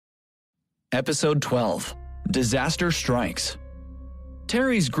Episode 12. Disaster Strikes.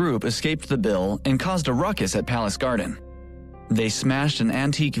 Terry's group escaped the bill and caused a ruckus at Palace Garden. They smashed an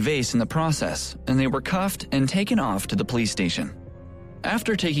antique vase in the process, and they were cuffed and taken off to the police station.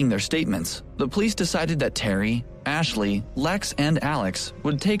 After taking their statements, the police decided that Terry, Ashley, Lex, and Alex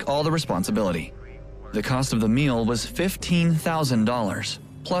would take all the responsibility. The cost of the meal was $15,000,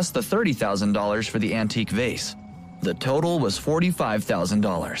 plus the $30,000 for the antique vase. The total was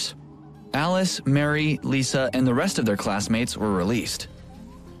 $45,000. Alice, Mary, Lisa, and the rest of their classmates were released.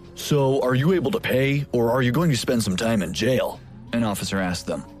 "So, are you able to pay, or are you going to spend some time in jail?" an officer asked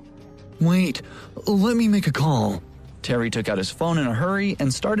them. "Wait, let me make a call." Terry took out his phone in a hurry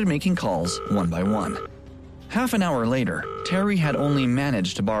and started making calls one by one. Half an hour later, Terry had only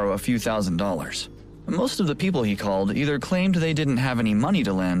managed to borrow a few $1,000s. Most of the people he called either claimed they didn't have any money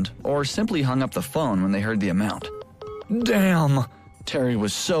to lend or simply hung up the phone when they heard the amount. "Damn!" Terry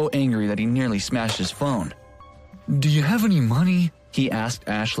was so angry that he nearly smashed his phone. "Do you have any money?" he asked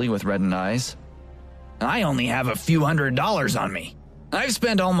Ashley with reddened eyes. "I only have a few $100s on me. I've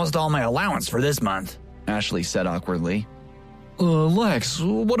spent almost all my allowance for this month," Ashley said awkwardly. Lex,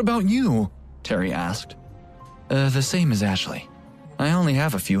 what about you?" Terry asked. The same as Ashley. I only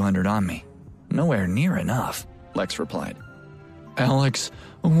have a few hundred on me. Nowhere near enough," Lex replied. "Alex,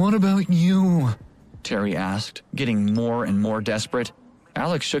 what about you?" Terry asked, getting more and more desperate.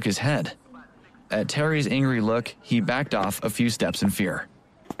 Alex shook his head. At Terry's angry look, he backed off a few steps in fear.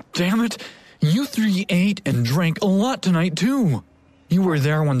 "Damn it! You three ate and drank a lot tonight, too. You were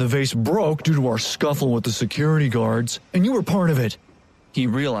there when the vase broke due to our scuffle with the security guards, and you were part of it." He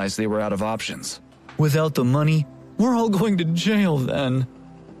realized they were out of options. "Without the money, we're all going to jail then."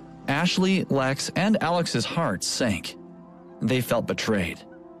 Ashley, Lex, and Alex's hearts sank. They felt betrayed.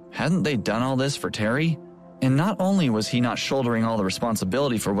 Hadn't they done all this for Terry? And not only was he not shouldering all the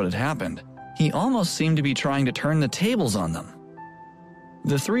responsibility for what had happened, he almost seemed to be trying to turn the tables on them.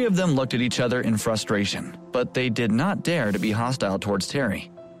 The three of them looked at each other in frustration, but they did not dare to be hostile towards Terry.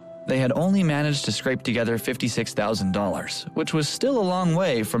 They had only managed to scrape together $56,000, which was still a long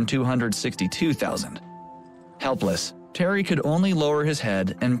way from $262,000. Helpless, Terry could only lower his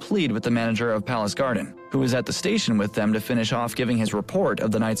head and plead with the manager of Palace Garden, who was at the station with them to finish off giving his report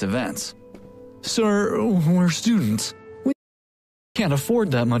of the night's events. "Sir, we're students. We can't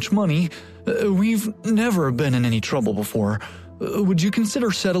afford that much money. We've never been in any trouble before. Would you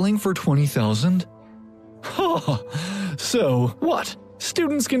consider settling for $20,000? "Ha! So, what?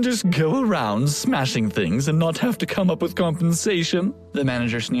 Students can just go around smashing things and not have to come up with compensation?" the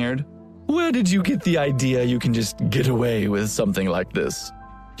manager sneered. "Where did you get the idea you can just get away with something like this?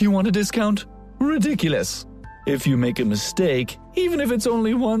 You want a discount? Ridiculous. If you make a mistake, even if it's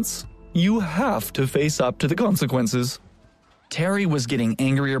only once, you have to face up to the consequences." Terry was getting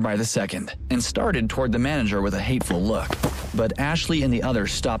angrier by the second and started toward the manager with a hateful look, but Ashley and the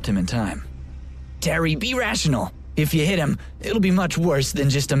others stopped him in time. "Terry, be rational. If you hit him, it'll be much worse than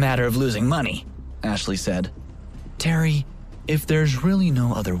just a matter of losing money," Ashley said. "Terry, if there's really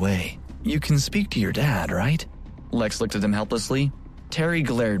no other way, you can speak to your dad, right?" Lex looked at him helplessly. Terry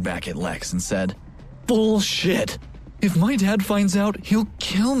glared back at Lex and said, "Bullshit! If my dad finds out, he'll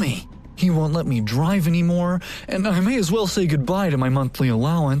kill me. He won't let me drive anymore, and I may as well say goodbye to my monthly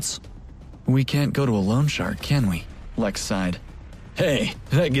allowance." "We can't go to a loan shark, can we?" Lex sighed. "Hey,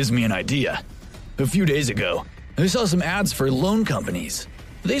 that gives me an idea. A few days ago, I saw some ads for loan companies.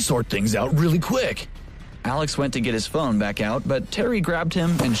 They sort things out really quick." Alex went to get his phone back out, but Terry grabbed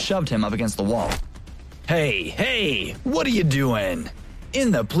him and shoved him up against the wall. Hey, what are you doing?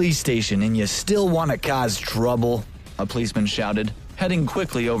 In the police station and you still want to cause trouble?" a policeman shouted, heading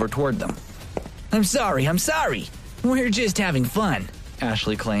quickly over toward them. I'm sorry. We're just having fun,"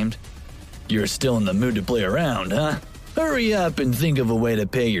 Ashley claimed. "You're still in the mood to play around, huh? Hurry up and think of a way to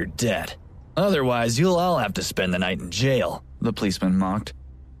pay your debt. Otherwise, you'll all have to spend the night in jail," the policeman mocked.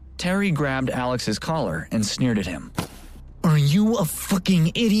 Terry grabbed Alex's collar and sneered at him. "Are you a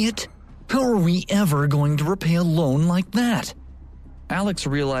fucking idiot? How are we ever going to repay a loan like that?" Alex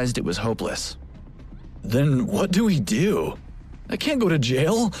realized it was hopeless. "Then what do we do? I can't go to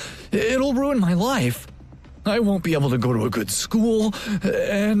jail. It'll ruin my life. I won't be able to go to a good school,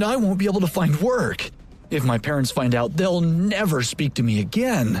 and I won't be able to find work. If my parents find out, they'll never speak to me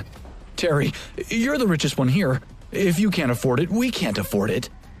again. Terry, you're the richest one here. If you can't afford it, we can't afford it."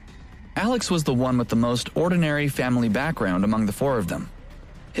 Alex was the one with the most ordinary family background among the four of them.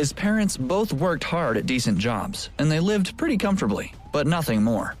 His parents both worked hard at decent jobs, and they lived pretty comfortably, but nothing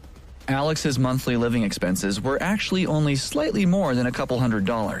more. Alex's monthly living expenses were actually only slightly more than a couple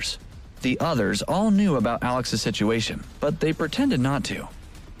 $100s. The others all knew about Alex's situation, but they pretended not to.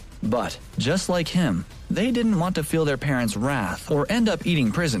 But, just like him, they didn't want to feel their parents' wrath or end up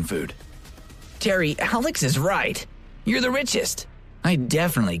eating prison food. Terry, Alex is right. You're the richest. I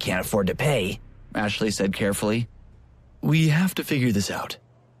definitely can't afford to pay, Ashley said carefully. We have to figure this out.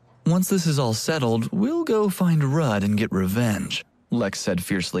 Once this is all settled, we'll go find Rudd and get revenge, Lex said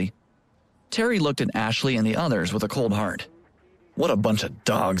fiercely. Terry looked at Ashley and the others with a cold heart. What a bunch of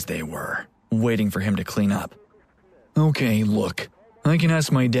dogs they were, waiting for him to clean up. Okay, look, I can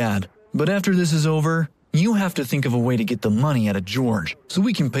ask my dad, but after this is over, you have to think of a way to get the money out of George so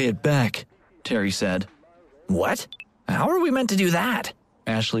we can pay it back, Terry said. What? How are we meant to do that?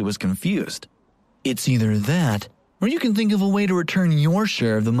 Ashley was confused. It's either that, or you can think of a way to return your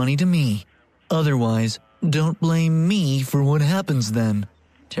share of the money to me. Otherwise, don't blame me for what happens then,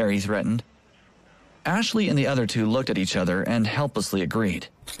 Terry threatened. Ashley and the other two looked at each other and helplessly agreed.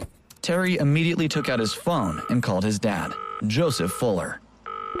 Terry immediately took out his phone and called his dad, Joseph Fuller.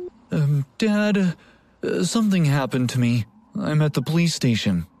 Dad, something happened to me. I'm at the police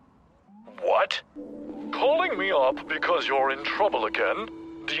station. What? Calling me up because you're in trouble again?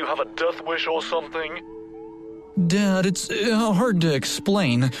 Do you have a death wish or something? Dad, it's hard to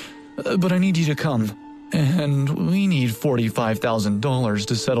explain, but I need you to come. And we need $45,000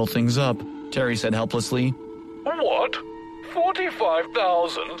 to settle things up, Terry said helplessly. What?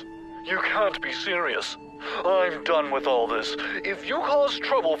 45,000? You can't be serious. I'm done with all this. If you cause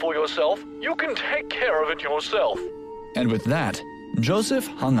trouble for yourself, you can take care of it yourself. And with that, Joseph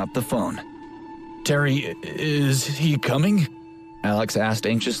hung up the phone. Terry, is he coming? Alex asked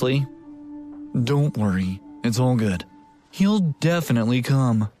anxiously. Don't worry, it's all good. He'll definitely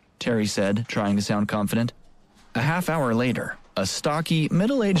come, Terry said, trying to sound confident. A half hour later, a stocky,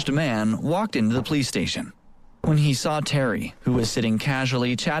 middle-aged man walked into the police station. When he saw Terry, who was sitting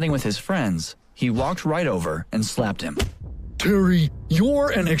casually chatting with his friends, he walked right over and slapped him. Terry, you're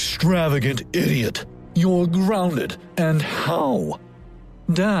an extravagant idiot. You're grounded. And how?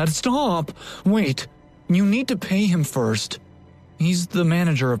 Dad, stop. Wait, you need to pay him first. He's the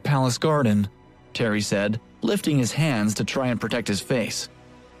manager of Palace Garden, Terry said, lifting his hands to try and protect his face.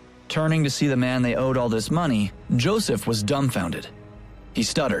 Turning to see the man they owed all this money, Joseph was dumbfounded. He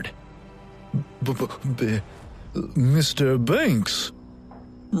stuttered. Mr. Banks?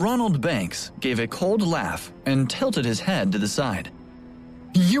 Ronald Banks gave a cold laugh and tilted his head to the side.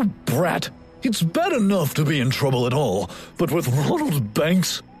 You brat! It's bad enough to be in trouble at all, but with Ronald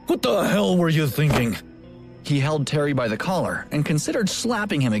Banks? What the hell were you thinking? He held Terry by the collar and considered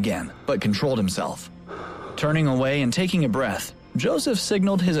slapping him again, but controlled himself. Turning away and taking a breath, Joseph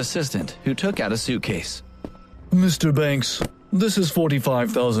signaled his assistant, who took out a suitcase. Mr. Banks, this is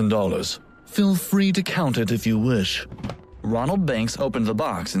 $45,000. Feel free to count it if you wish. Ronald Banks opened the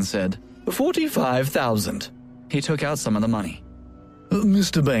box and said, $45,000. He took out some of the money.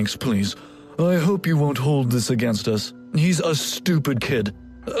 Mr. Banks, please. I hope you won't hold this against us. He's a stupid kid.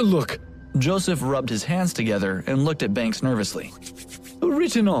 Look. Joseph rubbed his hands together and looked at Banks nervously.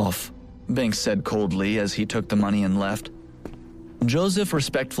 Written off, Banks said coldly as he took the money and left. Joseph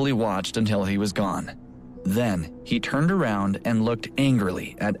respectfully watched until he was gone. Then he turned around and looked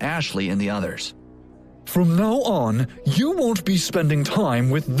angrily at Ashley and the others. From now on, you won't be spending time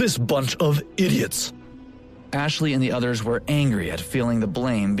with this bunch of idiots. Ashley and the others were angry at feeling the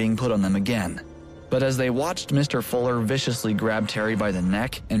blame being put on them again. But as they watched Mr. Fuller viciously grab Terry by the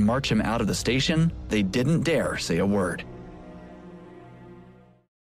neck and march him out of the station, they didn't dare say a word.